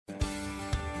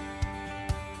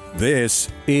This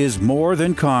is More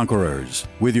Than Conquerors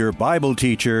with your Bible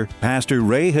teacher, Pastor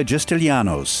Ray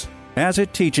Hagistilianos. As a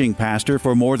teaching pastor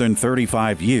for more than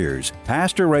 35 years,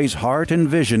 Pastor Ray's heart and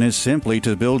vision is simply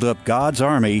to build up God's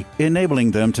army,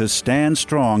 enabling them to stand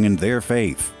strong in their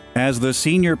faith. As the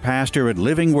senior pastor at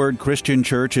Living Word Christian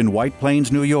Church in White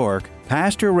Plains, New York,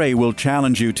 Pastor Ray will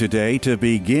challenge you today to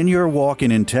begin your walk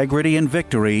in integrity and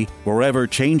victory, forever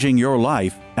changing your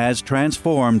life as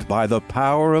transformed by the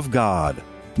power of God.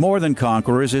 More Than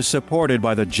Conquerors is supported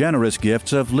by the generous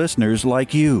gifts of listeners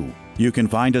like you. You can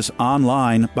find us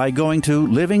online by going to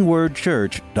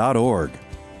livingwordchurch.org.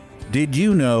 Did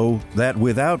you know that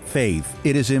without faith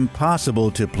it is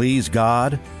impossible to please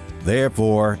God?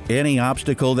 Therefore, any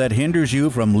obstacle that hinders you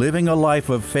from living a life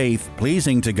of faith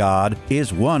pleasing to God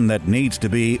is one that needs to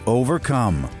be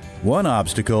overcome. One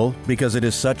obstacle, because it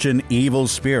is such an evil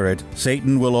spirit,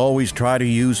 Satan will always try to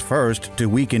use first to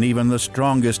weaken even the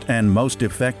strongest and most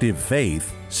effective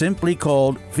faith, simply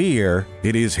called fear.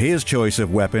 It is his choice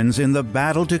of weapons in the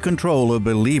battle to control a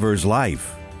believer's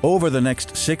life. Over the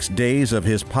next 6 days of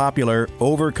his popular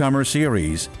Overcomer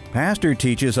series, Pastor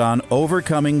teaches on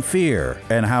overcoming fear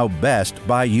and how best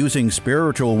by using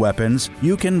spiritual weapons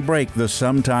you can break the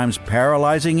sometimes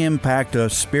paralyzing impact a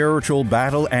spiritual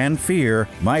battle and fear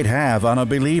might have on a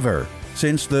believer.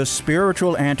 Since the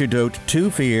spiritual antidote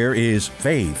to fear is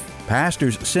faith,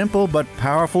 Pastor's simple but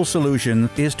powerful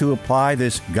solution is to apply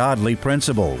this godly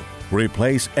principle.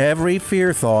 Replace every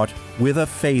fear thought with a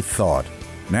faith thought.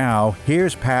 Now,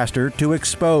 here's Pastor to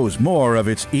expose more of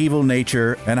its evil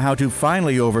nature and how to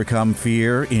finally overcome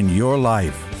fear in your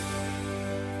life.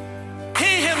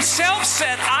 He himself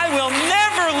said, I will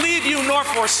never leave you nor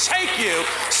forsake you,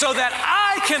 so that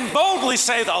I can boldly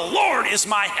say, the Lord is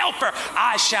my helper.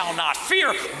 I shall not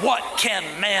fear. What can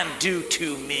man do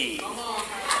to me?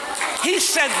 He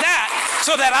said that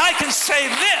so that I can say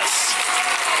this.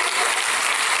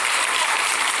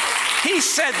 He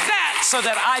said that so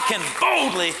that I can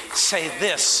boldly say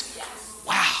this.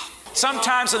 Wow.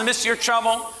 Sometimes in the midst of your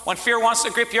trouble, when fear wants to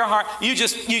grip your heart, you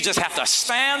just have to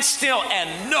stand still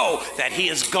and know that He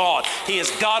is God. He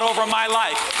is God over my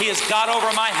life. He is God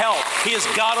over my health. He is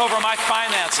God over my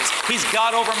finances. He's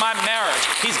God over my marriage.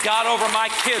 He's God over my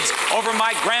kids, over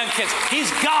my grandkids. He's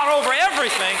God over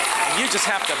everything. And you just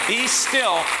have to be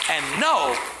still and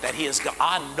know that He is God.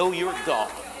 I know you're God.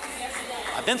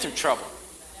 I've been through trouble.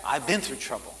 I've been through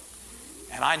trouble.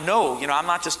 And I know, I'm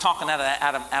not just talking out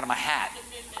of my hat.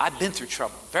 I've been through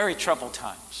trouble, very troubled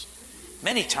times.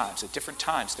 Many times, at different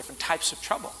times, different types of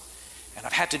trouble. And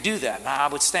I've had to do that. And I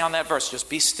would stay on that verse, just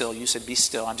be still. You said be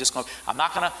still. I'm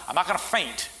not gonna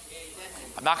faint.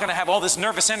 I'm not gonna have all this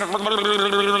nervous energy.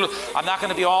 I'm not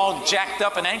gonna be all jacked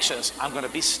up and anxious. I'm gonna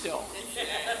be still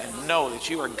and know that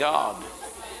you are God.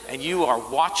 And you are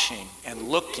watching and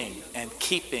looking and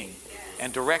keeping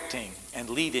and directing and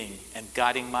leading and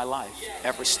guiding my life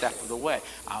every step of the way.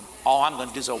 All I'm going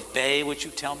to do is obey what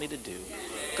you tell me to do.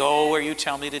 Go where you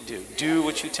tell me to do. Do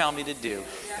what you tell me to do.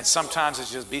 And sometimes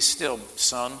it's just be still,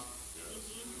 son.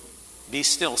 Be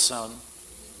still, son,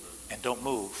 and don't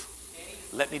move.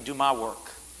 Let me do my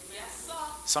work.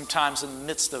 Sometimes in the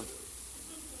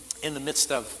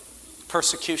midst of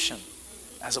persecution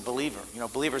as a believer,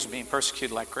 believers are being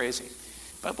persecuted like crazy.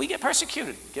 But we get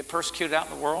persecuted out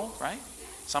in the world, right?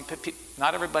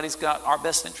 Not everybody's got our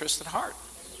best interest at heart,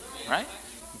 right?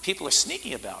 And people are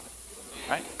sneaky about it,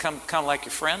 right? Come like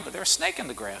your friend, but they're a snake in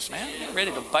the grass, man. They're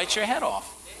ready to bite your head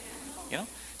off,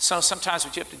 So sometimes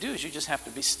what you have to do is you just have to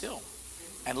be still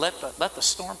and let the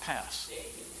storm pass.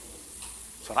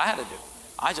 That's what I had to do.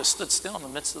 I just stood still in the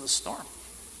midst of the storm.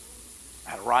 I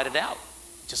had to ride it out.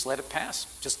 Just let it pass.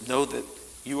 Just know that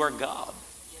you are God.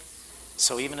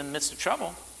 So even in the midst of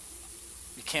trouble,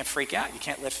 you can't freak out. You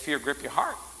can't let fear grip your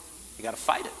heart. You got to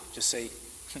fight it. Just say,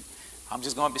 I'm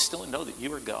just going to be still and know that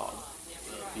you are God.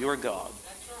 You are God.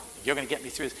 You're going to get me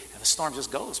through this. And the storm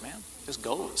just goes, man. Just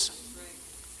goes.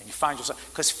 And you find yourself,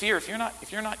 because fear, if you're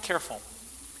not careful,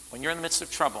 when you're in the midst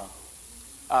of trouble,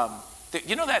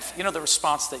 the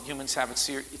response that humans have,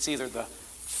 it's either the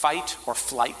fight or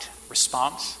flight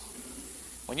response.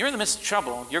 When you're in the midst of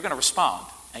trouble, you're going to respond.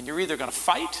 And you're either going to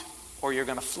fight or you're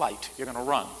going to flight. You're going to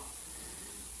run.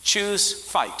 Choose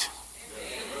fight.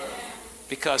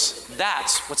 Because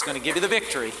that's what's going to give you the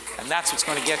victory, and that's what's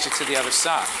going to get you to the other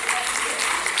side.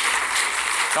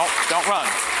 Don't run.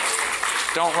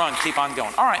 Don't run. Keep on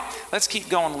going. All right, let's keep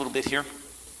going a little bit here.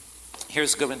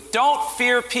 Here's a good one. Don't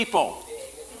fear people.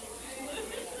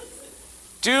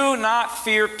 Do not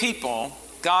fear people.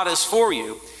 God is for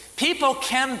you. People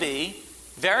can be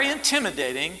very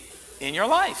intimidating in your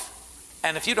life.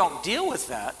 And if you don't deal with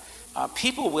that,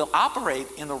 people will operate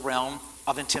in the realm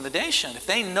of intimidation. If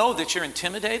they know that you're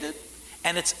intimidated,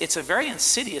 and it's a very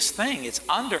insidious thing.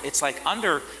 It's like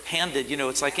underhanded,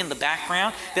 it's like in the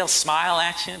background. They'll smile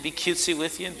at you and be cutesy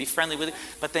with you and be friendly with you,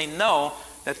 but they know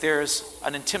that there's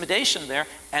an intimidation there,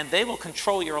 and they will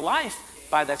control your life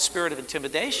by that spirit of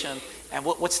intimidation. And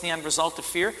what's the end result of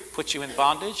fear? Put you in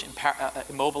bondage,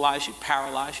 immobilize you,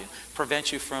 paralyze you,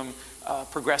 prevent you from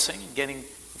progressing, getting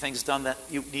things done that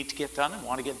you need to get done and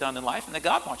want to get done in life, and that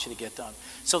God wants you to get done.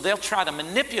 So they'll try to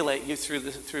manipulate you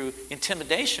through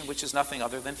intimidation, which is nothing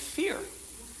other than fear.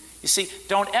 You see,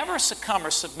 don't ever succumb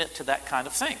or submit to that kind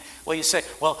of thing. Well, you say,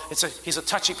 well, he's a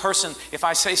touchy person. If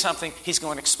I say something, he's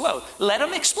going to explode. Let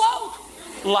him explode.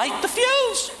 Light the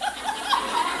fuse.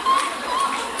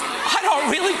 I don't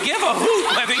really give a hoot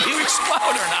whether you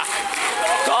explode or not.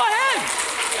 Go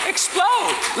ahead.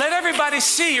 Explode. Let everybody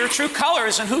see your true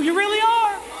colors and who you really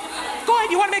are. Go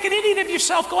ahead. You want to make an idiot of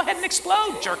yourself? Go ahead and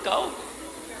explode, jerko.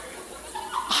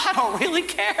 I don't really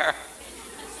care.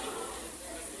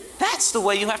 That's the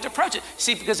way you have to approach it.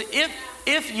 See, because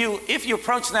if you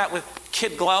approach that with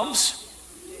kid gloves,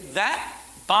 that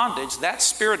bondage, that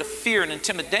spirit of fear and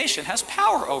intimidation has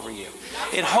power over you.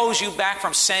 It holds you back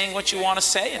from saying what you want to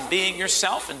say and being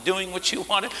yourself and doing what you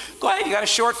want to. Go ahead, you got a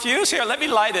short fuse? Here, let me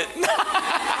light it. Yeah,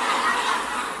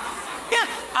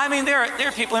 I mean, there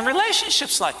are people in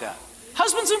relationships like that.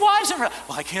 Husbands and wives,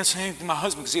 well, I can't say anything to my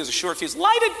husband because he has a short fuse.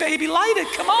 Light it, baby, light it.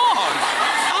 Come on.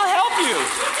 I'll help you.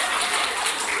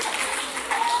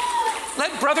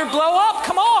 Let brother blow up.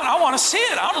 Come on, I want to see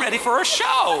it. I'm ready for a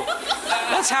show.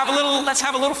 Let's have a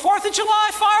little 4th of July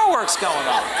fireworks going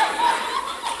on.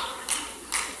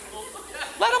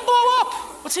 Let him blow up.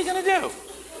 What's he going to do?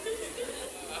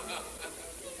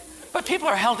 But people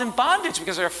are held in bondage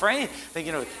because they're afraid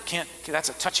that, that's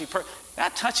a touchy person.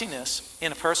 That touchiness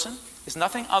in a person is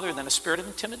nothing other than a spirit of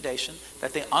intimidation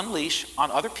that they unleash on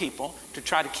other people to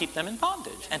try to keep them in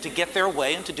bondage and to get their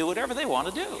way and to do whatever they want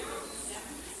to do.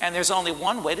 And there's only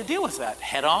one way to deal with that,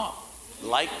 head on.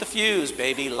 Light the fuse,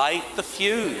 baby, light the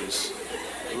fuse.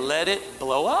 Let it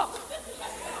blow up.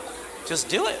 Just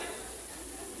do it.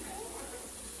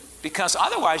 Because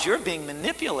otherwise you're being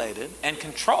manipulated and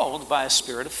controlled by a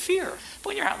spirit of fear. But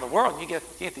when you're out in the world and you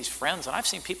get these friends, and I've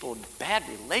seen people in bad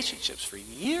relationships for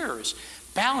years,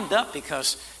 bound up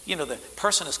because, the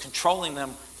person is controlling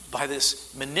them by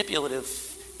this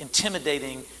manipulative,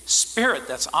 intimidating spirit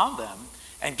that's on them,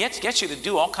 and gets you to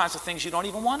do all kinds of things you don't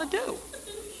even want to do.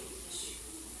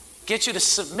 Get you to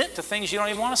submit to things you don't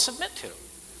even want to submit to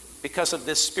because of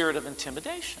this spirit of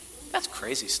intimidation. That's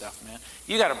crazy stuff, man.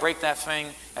 You got to break that thing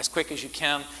as quick as you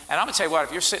can. And I'm going to tell you what,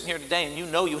 if you're sitting here today and you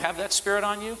know you have that spirit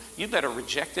on you, you better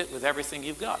reject it with everything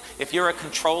you've got. If you're a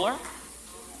controller,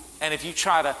 and if you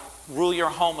try to rule your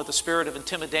home with the spirit of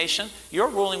intimidation, you're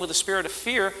ruling with the spirit of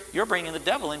fear. You're bringing the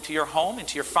devil into your home,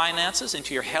 into your finances,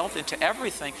 into your health, into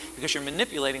everything, because you're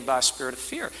manipulating by a spirit of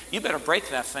fear. You better break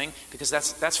that thing, because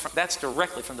that's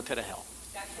directly from the pit of hell.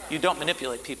 You don't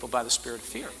manipulate people by the spirit of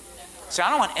fear. See, I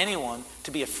don't want anyone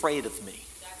to be afraid of me.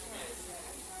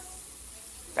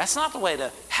 That's not the way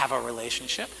to have a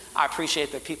relationship. I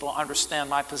appreciate that people understand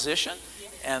my position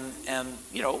and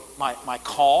my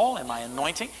call and my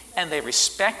anointing, and they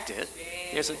respect it.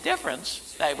 There's a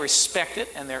difference. They respect it,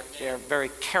 and they're very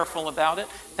careful about it.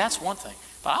 That's one thing.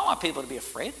 But I don't want people to be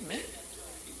afraid of me.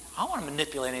 I don't want to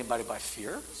manipulate anybody by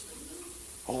fear.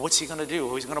 Oh, what's he going to do?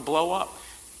 Oh, he's going to blow up.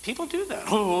 People do that.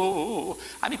 Oh.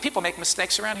 I mean, people make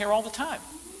mistakes around here all the time.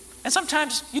 And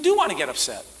sometimes you do want to get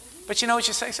upset. But you know what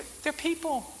you say? They're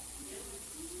people.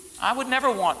 I would never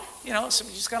want, so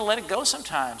you just got to let it go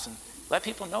sometimes and let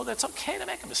people know that it's okay to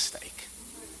make a mistake.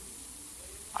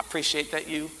 I appreciate that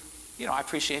you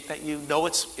know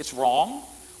it's wrong,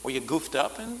 or you goofed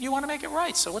up and you want to make it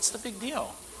right. So what's the big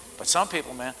deal? But some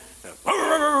people, man,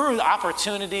 the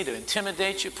opportunity to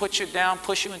intimidate you, put you down,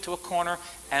 push you into a corner,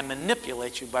 and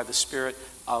manipulate you by the spirit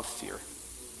of fear.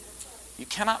 You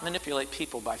cannot manipulate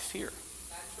people by fear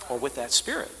or with that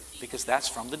spirit, because that's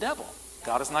from the devil.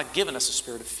 God has not given us a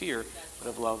spirit of fear, but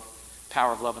of love,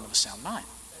 power of love, and of a sound mind.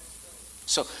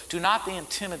 So do not be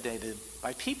intimidated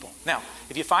by people. Now,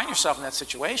 if you find yourself in that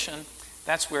situation,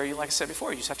 that's where you, like I said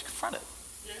before, you just have to confront it.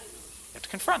 You have to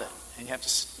confront it. And you have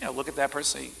to, look at that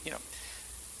person and say,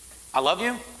 I love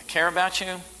you, I care about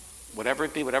you, whatever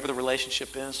it be, whatever the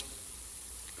relationship is,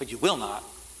 but you will not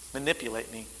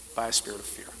manipulate me by a spirit of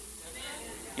fear.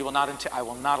 You will not. I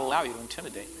will not allow you to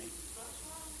intimidate me.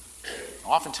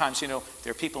 Oftentimes,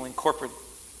 there are people in corporate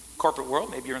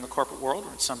world, maybe you're in the corporate world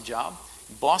or in some job,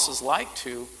 bosses like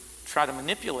to try to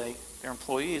manipulate their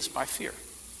employees by fear.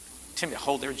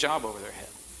 Hold their job over their head.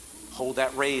 Hold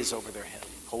that raise over their head.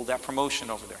 hold that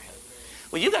promotion over their head.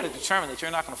 Well, you got to determine that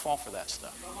you're not going to fall for that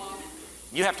stuff.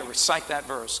 You have to recite that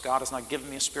verse. God has not given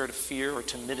me a spirit of fear or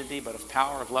timidity, but of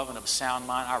power, of love, and of a sound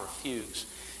mind. I refuse.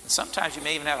 And sometimes you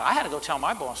may even have, I had to go tell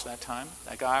my boss that time,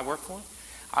 that guy I worked for.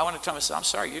 I wanted to tell him, I said, I'm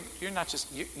sorry, you're not just,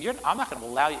 I'm not going to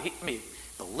allow you,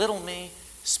 belittle me,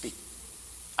 speak,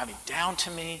 down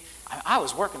to me. I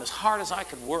was working as hard as I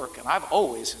could work, and I've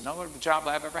always, no other job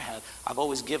I've ever had, I've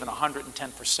always given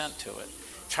 110% to it.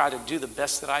 Try to do the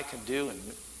best that I can do and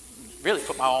really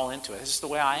put my all into it. This is the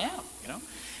way I am,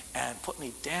 and put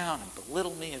me down and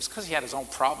belittle me. It's because he had his own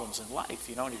problems in life,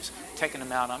 and he was taking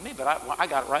them out on me. But I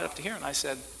got right up to here and I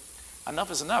said,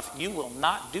 enough is enough. You will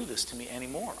not do this to me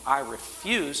anymore. I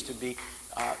refuse to be,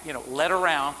 led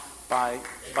around by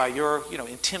your,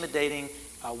 intimidating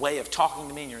way of talking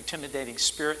to me and your intimidating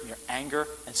spirit and your anger.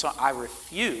 And so I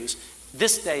refuse.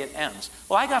 This day it ends.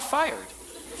 Well, I got fired.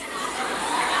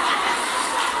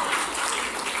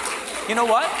 You know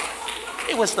what?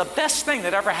 It was the best thing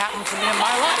that ever happened to me in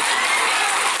my life.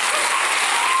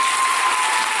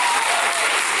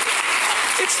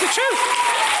 It's the truth.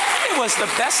 It was the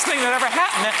best thing that ever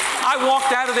happened. I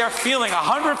walked out of there feeling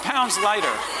 100 pounds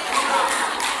lighter.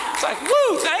 It's like,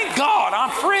 woo, thank God,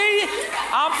 I'm free.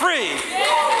 I'm free.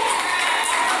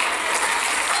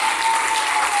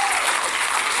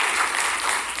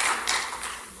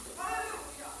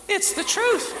 It's the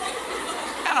truth.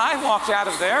 And I walked out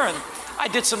of there and I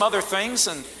did some other things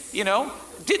and,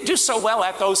 didn't do so well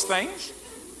at those things.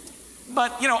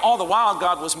 But, all the while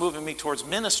God was moving me towards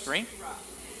ministry.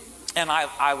 And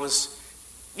I was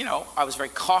very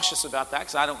cautious about that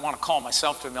because I don't want to call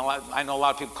myself to it. I know a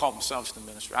lot of people call themselves to the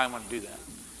ministry. I don't want to do that.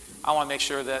 I want to make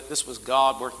sure that this was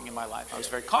God working in my life. I was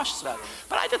very cautious about it.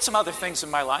 But I did some other things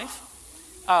in my life.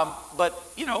 But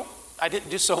I didn't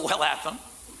do so well at them.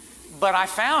 But I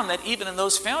found that even in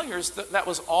those failures, that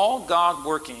was all God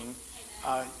working,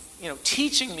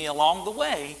 teaching me along the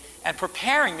way and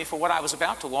preparing me for what I was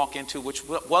about to walk into, which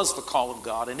was the call of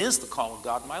God and is the call of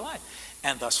God in my life.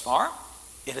 And thus far,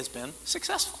 it has been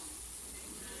successful.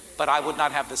 But I would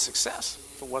not have this success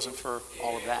if it wasn't for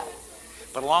all of that.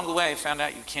 But along the way, I found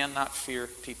out you cannot fear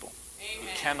people. You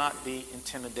cannot be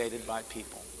intimidated by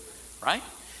people, right?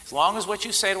 As long as what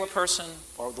you say to a person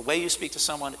or the way you speak to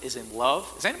someone is in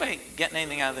love. Is anybody getting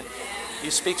anything out of it?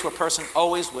 You speak to a person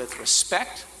always with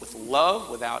respect, with love,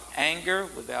 without anger,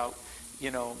 without,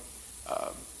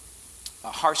 a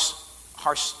harsh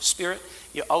spirit.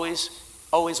 You always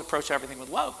approach everything with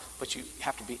love, but you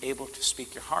have to be able to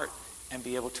speak your heart and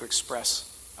be able to express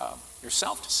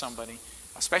yourself to somebody,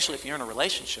 especially if you're in a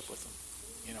relationship with them.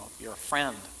 You're a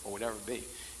friend or whatever it be.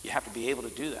 You have to be able to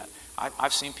do that.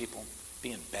 I've seen people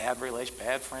be in bad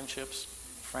friendships.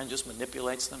 Friend just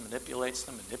manipulates them,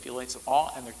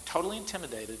 all, and they're totally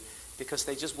intimidated because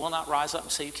they just will not rise up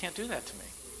and say, you can't do that to me.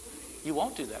 You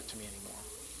won't do that to me anymore.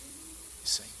 You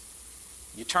see.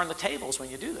 You turn the tables when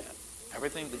you do that.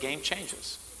 The game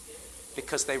changes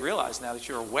because they realize now that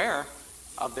you're aware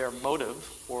of their motive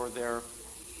or their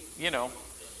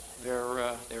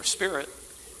spirit,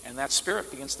 and that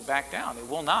spirit begins to back down. It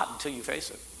will not until you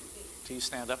face it, until you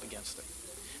stand up against it.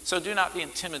 So do not be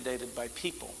intimidated by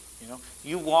people.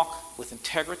 You walk with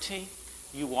integrity,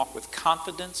 you walk with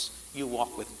confidence, you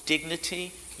walk with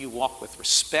dignity, you walk with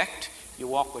respect, you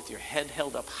walk with your head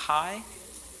held up high,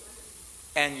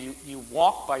 and you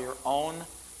walk by your own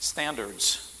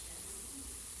standards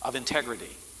of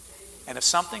integrity. And if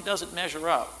something doesn't measure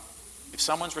up, if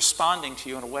someone's responding to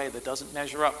you in a way that doesn't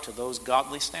measure up to those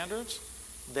godly standards,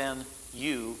 then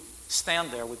you stand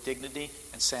there with dignity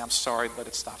and say, I'm sorry, but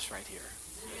it stops right here.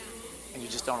 And you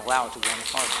just don't allow it to go any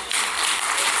farther.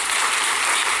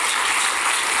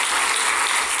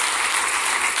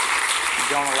 You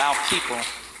don't allow people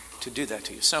to do that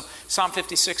to you. So Psalm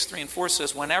 56, 3 and 4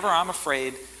 says, whenever I'm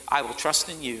afraid, I will trust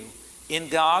in you. In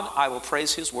God, I will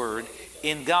praise his word.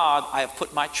 In God, I have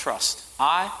put my trust.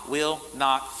 I will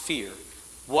not fear.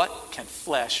 What can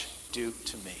flesh do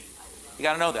to me? You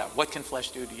got to know that. What can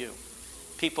flesh do to you?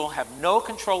 People have no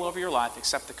control over your life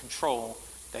except the control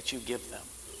that you give them.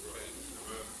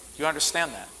 Do you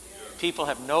understand that? People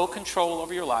have no control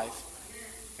over your life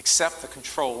except the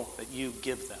control that you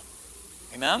give them.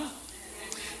 Amen?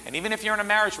 And even if you're in a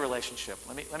marriage relationship,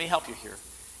 let me help you here.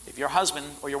 If your husband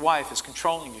or your wife is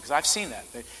controlling you, because I've seen that.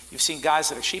 You've seen guys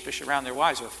that are sheepish around their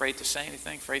wives, are afraid to say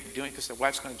anything, afraid to do anything because their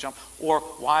wife's going to jump, or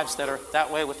wives that are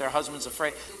that way with their husbands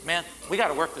afraid. Man, we got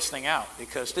to work this thing out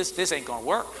because this ain't going to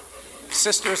work.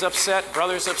 Sister's upset,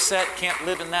 brother's upset, can't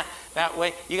live in that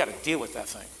way. You got to deal with that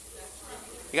thing.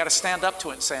 You got to stand up to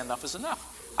it and say enough is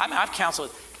enough. I've counseled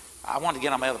I want to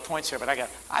get on my other points here, but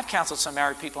I've counseled some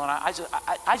married people, and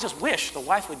I just wish the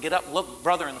wife would get up, look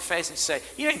brother in the face, and say,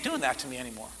 "You ain't doing that to me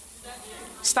anymore."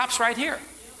 Stops right here.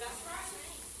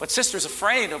 But sister's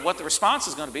afraid of what the response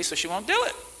is going to be, so she won't do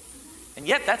it. And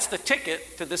yet that's the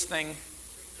ticket to this thing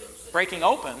breaking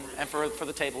open and for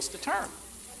the tables to turn.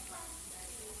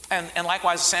 And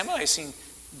likewise the same way. I've seen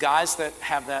guys that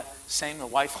have that same, the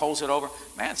wife holds it over.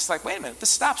 Man, it's like, wait a minute, this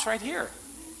stops right here.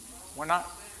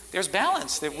 There's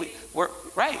balance. We're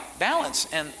right, balance.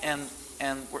 And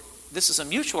this is a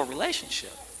mutual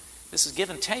relationship. This is give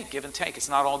and take, give and take. It's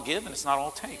not all give and it's not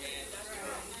all take.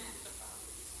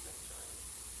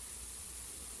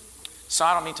 So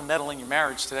I don't mean to meddle in your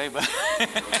marriage today, but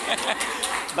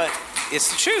but it's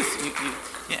the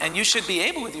truth. And you should be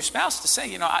able with your spouse to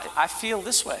say, I feel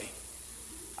this way.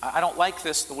 I don't like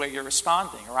this the way you're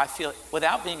responding. Or I feel,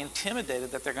 without being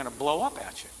intimidated that they're going to blow up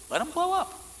at you. Let them blow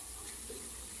up.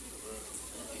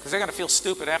 Because they're going to feel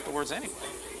stupid afterwards anyway.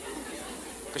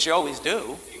 Because you always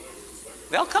do.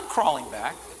 They'll come crawling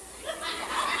back.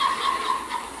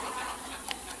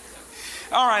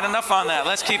 All right, enough on that.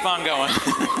 Let's keep on going.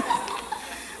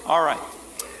 All right.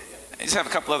 I just have a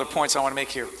couple other points I want to make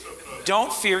here.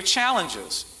 Don't fear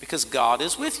challenges because God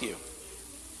is with you.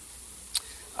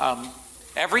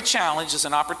 Every challenge is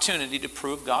an opportunity to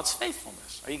prove God's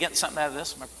faithfulness. Are you getting something out of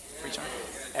this?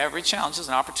 Every challenge is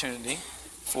an opportunity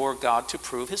for God to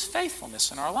prove his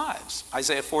faithfulness in our lives.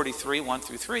 Isaiah 43,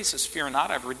 1-3 says, "Fear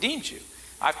not, I've redeemed you.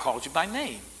 I've called you by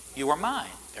name. You are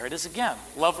mine." There it is again.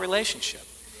 Love relationship.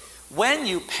 When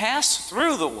you pass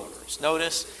through the waters,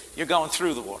 notice you're going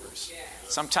through the waters.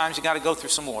 Sometimes you got to go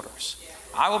through some waters.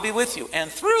 I will be with you. And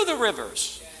through the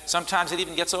rivers, sometimes it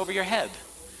even gets over your head.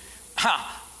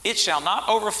 It shall not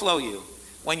overflow you.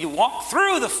 When you walk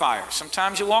through the fire,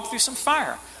 sometimes you walk through some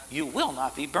fire, you will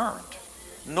not be burned,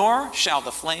 nor shall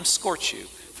the flames scorch you.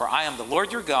 For I am the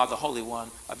Lord your God, the Holy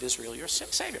One of Israel, your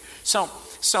Savior. So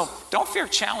don't fear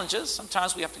challenges.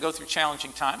 Sometimes we have to go through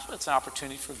challenging times, but it's an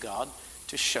opportunity for God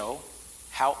to show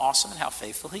how awesome and how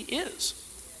faithful he is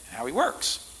and how he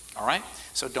works. All right?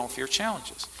 So don't fear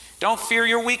challenges. Don't fear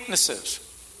your weaknesses.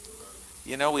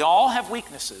 We all have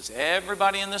weaknesses.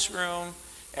 Everybody in this room,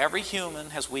 every human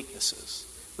has weaknesses.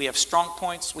 We have strong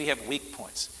points, we have weak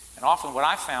points. And often what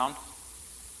I found,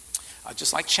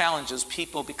 just like challenges,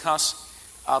 people, because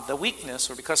of the weakness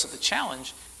or because of the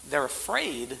challenge, they're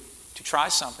afraid to try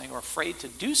something or afraid to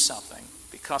do something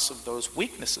because of those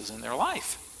weaknesses in their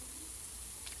life.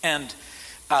 And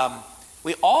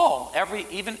we all,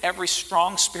 every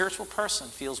strong spiritual person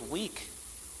feels weak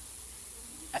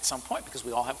at some point because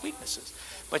we all have weaknesses.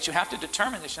 But you have to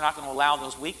determine that you're not going to allow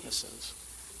those weaknesses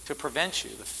to prevent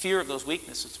you, the fear of those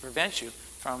weaknesses to prevent you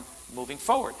from moving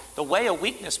forward. The way a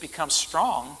weakness becomes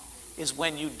strong is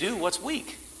when you do what's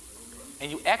weak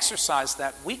and you exercise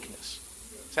that weakness.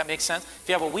 Does that make sense? If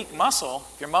you have a weak muscle,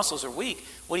 if your muscles are weak,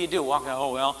 what do? Walk out,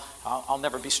 oh, well, I'll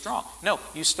never be strong. No,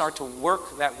 you start to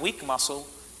work that weak muscle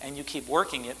and you keep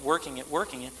working it,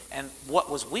 and what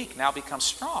was weak now becomes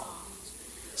strong.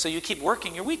 So you keep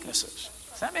working your weaknesses.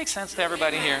 Does that make sense to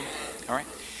everybody here? All right.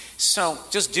 So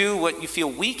just do what you feel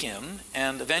weak in,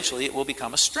 and eventually it will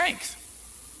become a strength.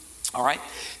 All right.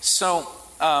 So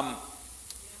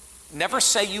never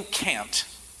say you can't,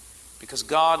 because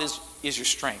God is your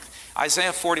strength.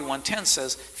 Isaiah 41:10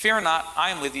 says, "Fear not, I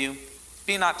am with you.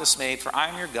 Be not dismayed, for I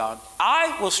am your God.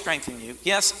 I will strengthen you.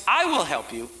 Yes, I will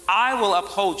help you. I will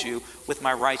uphold you with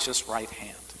my righteous right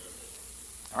hand."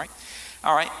 All right?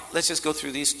 All right, let's just go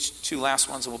through these two last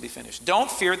ones and we'll be finished.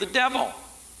 Don't fear the devil.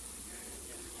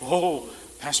 Oh,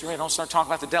 Pastor Ray, don't start talking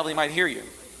about the devil. He might hear you.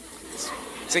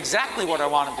 It's exactly what I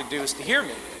want him to do, is to hear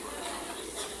me.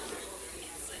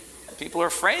 People are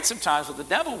afraid sometimes of the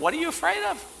devil. What are you afraid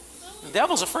of? The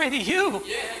devil's afraid of you.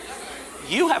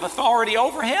 You have authority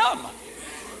over him.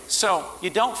 So you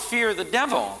don't fear the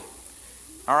devil.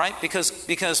 All right? Because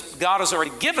God has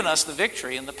already given us the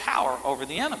victory and the power over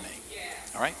the enemy.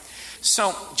 All right?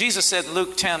 So Jesus said,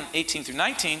 Luke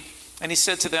 10:18-19, and he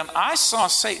said to them, "I saw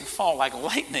Satan fall like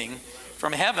lightning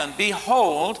from heaven.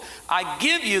 Behold, I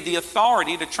give you the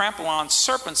authority to trample on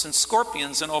serpents and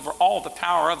scorpions and over all the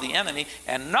power of the enemy,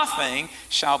 and nothing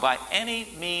shall by any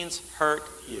means hurt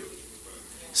you."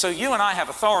 So you and I have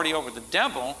authority over the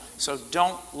devil, so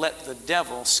don't let the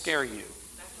devil scare you.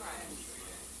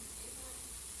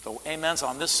 The amens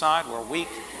on this side were weak.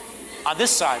 On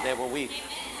this side they were weak.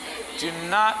 Do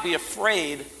not be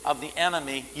afraid of the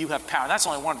enemy. You have power. That's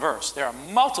only one verse. There are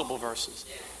multiple verses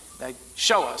that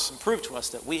show us and prove to us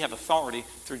that we have authority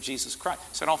through Jesus Christ.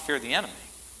 So don't fear the enemy.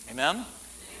 Amen?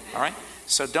 All right?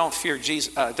 So don't fear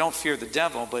Jesus. Don't fear the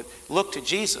devil, but look to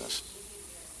Jesus.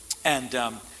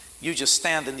 And You just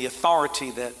stand in the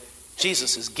authority that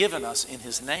Jesus has given us in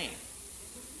his name.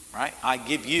 Right? I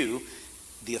give you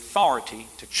the authority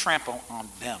to trample on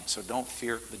them. So don't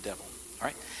fear the devil. All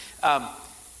right?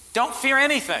 Don't fear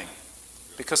anything,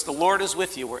 because the Lord is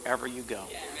with you wherever you go.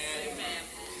 Amen.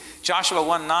 Joshua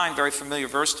 1:9, very familiar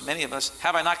verse to many of us.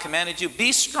 Have I not commanded you?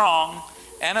 Be strong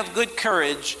and of good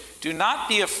courage. Do not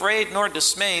be afraid nor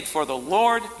dismayed, for the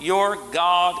Lord your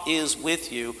God is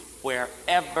with you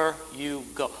wherever you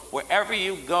go. Wherever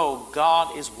you go,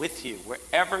 God is with you.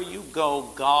 Wherever you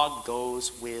go, God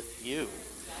goes with you.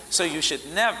 So you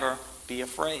should never be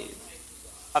afraid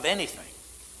of anything.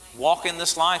 Walk in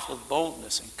this life with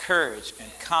boldness and courage and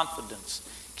confidence.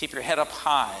 Keep your head up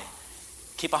high.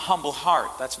 Keep a humble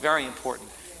heart. That's very important.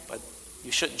 But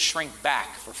you shouldn't shrink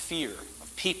back for fear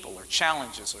of people or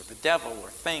challenges or the devil or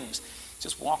things.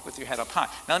 Just walk with your head up high.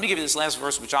 Now let me give you this last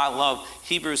verse, which I love.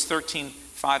 Hebrews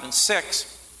 13:5 and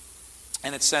 6.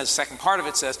 And it says, second part of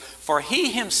it says, for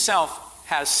he himself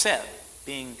has said,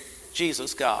 being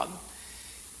Jesus, God,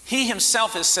 he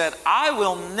himself has said, I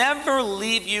will never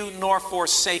leave you nor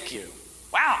forsake you.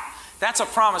 Wow, that's a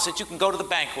promise that you can go to the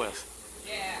bank with.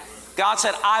 Yeah. God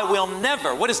said, I will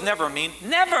never. What does never mean?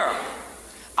 Never.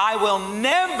 I will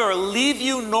never leave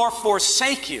you nor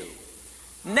forsake you.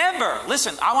 Never.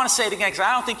 Listen, I want to say it again because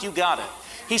I don't think you got it.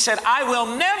 He said, I will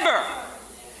never.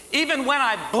 Even when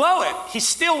I blow it, he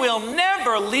still will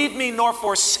never leave me nor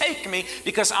forsake me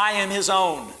because I am his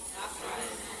own.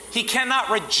 He cannot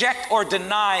reject or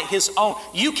deny his own.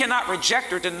 You cannot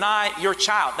reject or deny your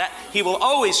child. That she will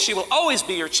always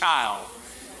be your child,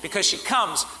 because she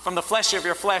comes from the flesh of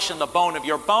your flesh and the bone of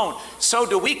your bone. So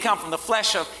do we come from the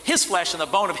flesh of his flesh and the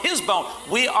bone of his bone.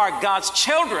 We are God's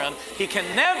children. He can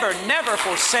never, never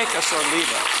forsake us or leave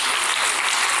us.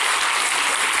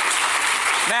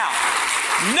 Now,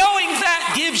 knowing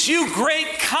that gives you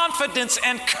great confidence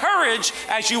and courage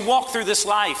as you walk through this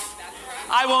life.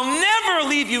 I will never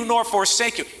leave you nor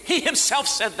forsake you. He himself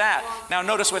said that. Now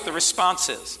notice what the response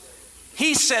is.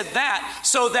 He said that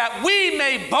so that we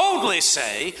may boldly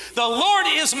say, the Lord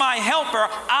is my helper,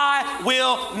 I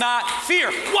will not fear.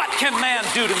 What can man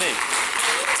do to me?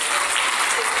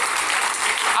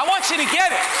 I want you to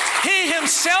get it. He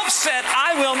himself said,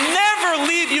 I will never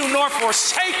leave you nor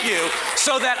forsake you,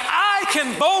 so that I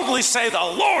can boldly say, the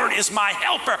Lord is my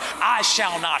helper, I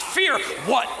shall not fear.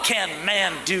 What can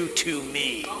man do to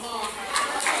me?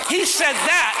 He said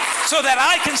that so that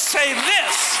I can say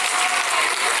this.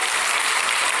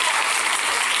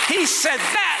 He said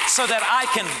that so that I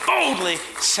can boldly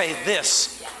say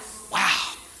this.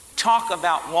 Wow. Talk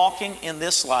about walking in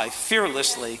this life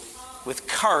fearlessly with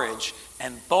courage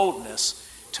and boldness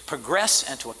to progress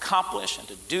and to accomplish and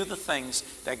to do the things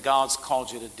that God's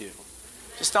called you to do.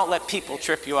 Just don't let people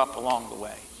trip you up along the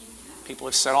way. People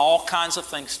have said all kinds of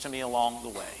things to me along the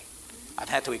way. I've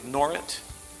had to ignore it,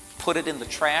 put it in the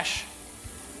trash,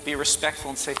 be respectful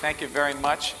and say thank you very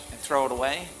much and throw it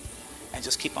away, and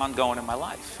just keep on going in my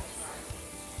life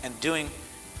and doing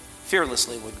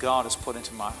fearlessly what God has put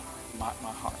into my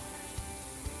heart.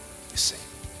 You see,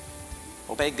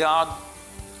 obey God,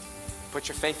 put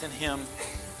your faith in him.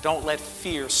 Don't let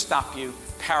fear stop you,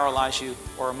 paralyze you,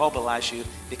 or immobilize you,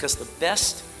 because the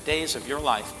best days of your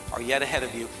life are yet ahead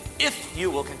of you if you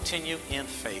will continue in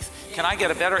faith. Can I get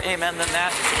a better amen than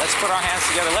that? Let's put our hands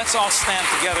together. Let's all stand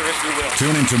together if you will.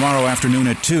 Tune in tomorrow afternoon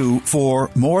at 2 for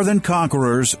More Than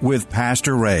Conquerors with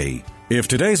Pastor Ray. If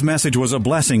today's message was a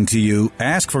blessing to you,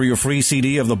 ask for your free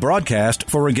CD of the broadcast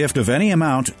for a gift of any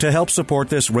amount to help support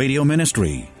this radio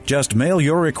ministry. Just mail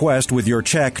your request with your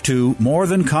check to More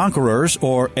Than Conquerors,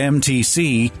 or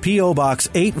MTC, P.O. Box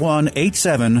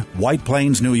 8187, White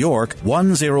Plains, New York,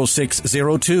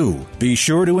 10602. Be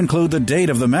sure to include the date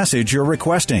of the message you're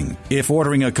requesting. If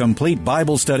ordering a complete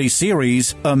Bible study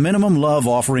series, a minimum love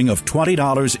offering of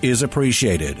 $20 is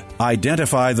appreciated.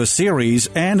 Identify the series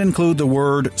and include the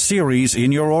word series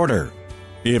in your order.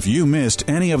 If you missed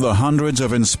any of the hundreds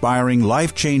of inspiring,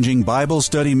 life-changing Bible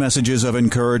study messages of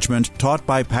encouragement taught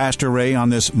by Pastor Ray on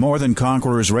this More Than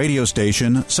Conquerors radio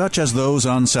station, such as those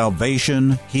on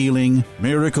salvation, healing,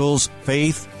 miracles,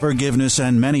 faith, forgiveness,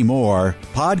 and many more,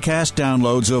 podcast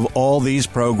downloads of all these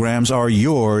programs are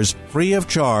yours free of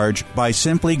charge by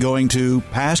simply going to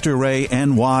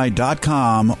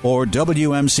PastorRayNY.com or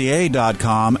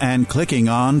WMCA.com and clicking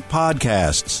on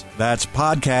Podcasts. That's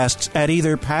podcasts at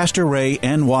either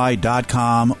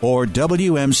PastorRayNY.com or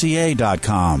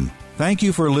WMCA.com. Thank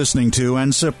you for listening to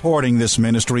and supporting this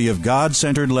ministry of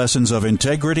God-centered lessons of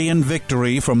integrity and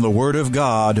victory from the Word of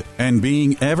God, and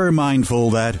being ever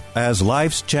mindful that, as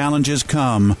life's challenges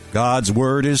come, God's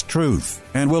Word is truth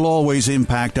and will always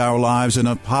impact our lives in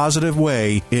a positive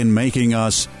way in making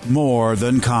us more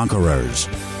than conquerors.